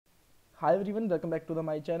Hi everyone, welcome back to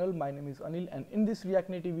my channel. My name is Anil, and in this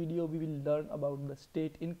React Native video we will learn about the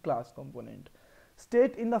state in class component.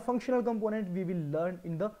 State in the functional component we will learn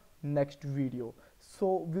in the next video.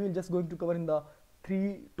 So we will just going to cover in the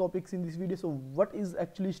three topics in this video. So what is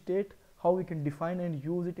actually state, how we can define and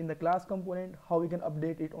use it in the class component, how we can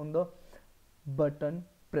update it on the button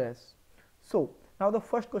press. So now the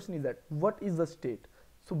first question is that what is the state?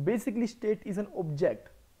 So basically state is an object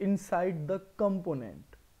inside the component,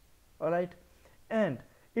 alright, and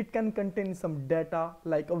it can contain some data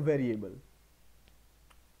like a variable,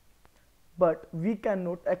 but we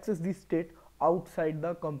cannot access this state outside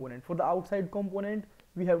the component. For the outside component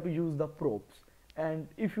we have to use the props, and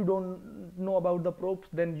if you don't know about the props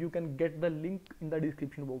then you can get the link in the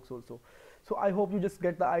description box also. So I hope you just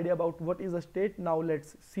get the idea about what is a state. Now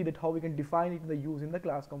let's see that how we can define it in the use in the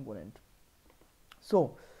class component.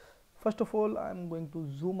 So first of all, I'm going to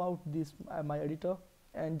zoom out this my editor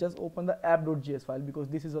and just open the app.js file, because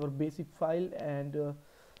this is our basic file, and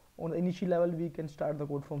on the initial level we can start the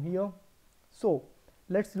code from here. So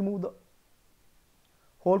let's remove the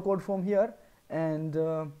whole code from here, and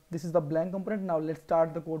this is the blank component. Now let's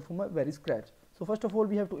start the code from a very scratch. So first of all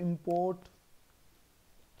we have to import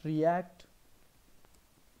React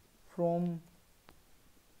from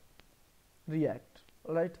React,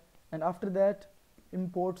 alright, and after that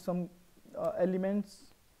import some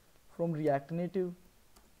elements from React Native,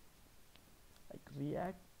 like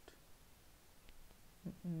React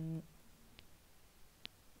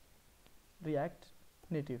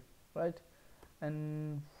Native, right?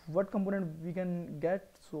 And what component we can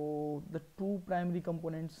get? So the two primary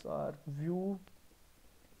components are view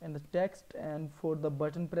and the text, and for the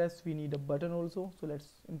button press we need a button also, so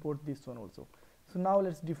let's import this one also. So now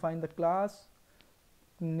let's define the class.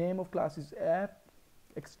 Name of class is app,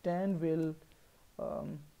 extend will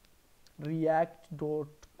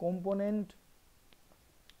react.component,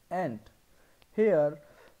 and here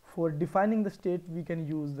for defining the state we can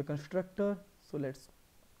use the constructor. So let's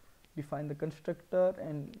define the constructor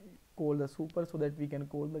and call the super, so that we can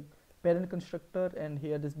call the parent constructor, and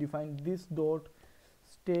here just define this dot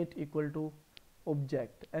state equal to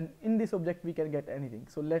object, and in this object we can get anything.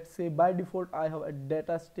 So let's say by default I have a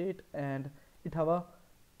data state and it have a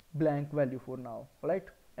blank value for now, right?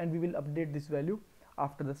 And we will update this value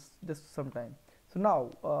after this just some time. So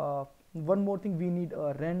now one more thing, we need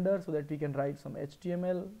a render so that we can write some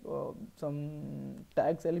HTML, some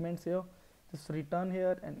tags elements here. Just return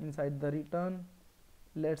here, and inside the return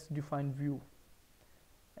let's define view,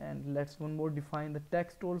 and let's one more define the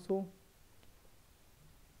text also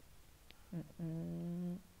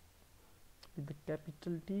with the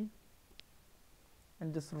capital T,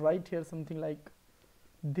 and just write here something like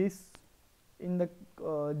this in the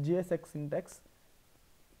JSX syntax,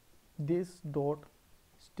 this dot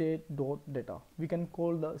state dot data. We can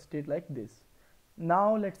call the state like this.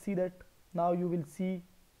 Now let's see that. Now you will see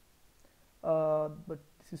but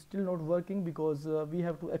this is still not working, because we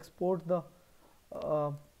have to export the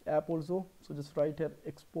app also. So just write here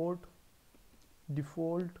export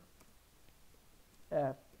default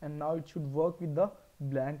app, and now it should work with the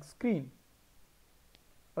blank screen,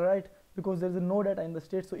 alright, because there is no data in the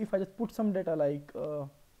state. So if I just put some data like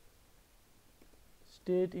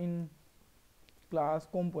state in class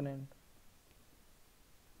component,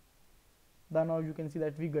 then now you can see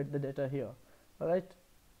that we get the data here, alright.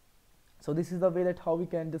 So this is the way that how we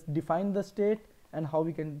can just define the state and how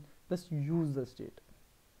we can just use the state.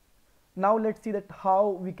 Now let's see that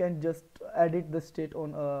how we can just edit the state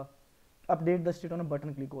on a update the state on a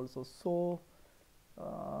button click also. So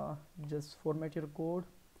just format your code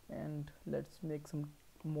and let's make some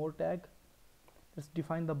more tag. Let's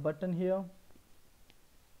define the button here,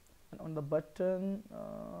 and on the button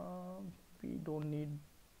we don't need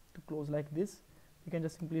to close like this. We can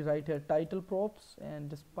just simply write here title props and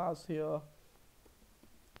just pass here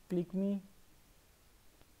click me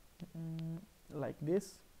like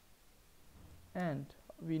this, and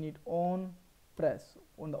we need on press.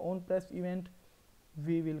 On the on press event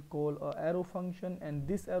we will call a arrow function, and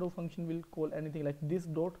this arrow function will call anything like this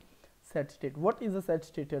dot set state. What is the set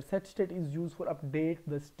state here? Set state is used for update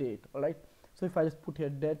the state, alright. So if I just put here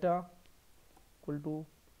data equal to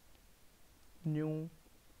new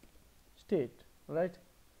state, right?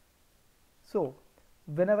 So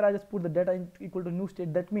whenever I just put the data equal to new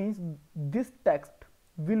state, that means this text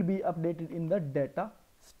will be updated in the data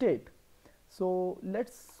state. So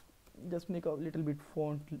let's just make a little bit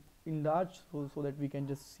font enlarge so that we can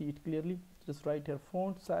just see it clearly. Just write here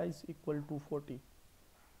font size equal to 40,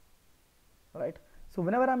 right? So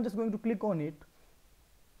whenever I'm just going to click on it,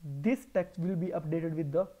 this text will be updated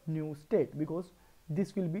with the new state, because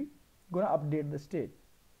this will be gonna update the state.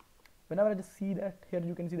 Whenever I just see that here,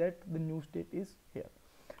 you can see that the new state is here.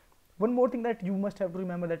 One more thing that you must have to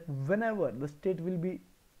remember, that whenever the state will be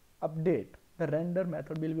update, the render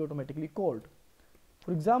method will be automatically called.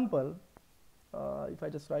 For example, if I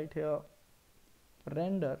just write here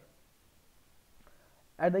render,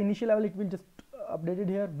 at the initial level it will just update it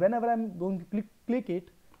here. Whenever I'm going to click it,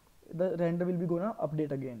 the render will be gonna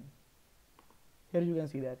update again. Here you can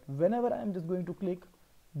see that whenever I'm just going to click,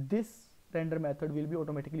 this render method will be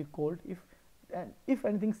automatically called if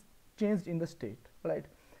anything's changed in the state, right?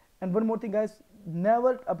 And one more thing guys,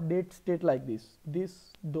 never update state like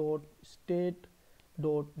this dot state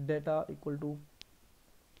dot data equal to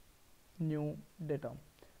new data,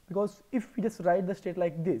 because if we just write the state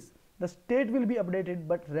like this, the state will be updated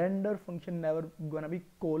but render function never gonna be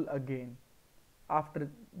called again after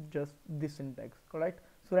just this syntax, correct?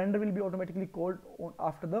 So render will be automatically called on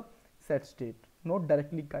after the set state, not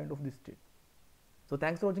directly kind of this state. So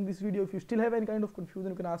thanks for watching this video. If you still have any kind of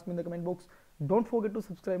confusion, you can ask me in the comment box. Don't forget to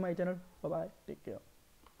subscribe my channel. Bye bye, take care.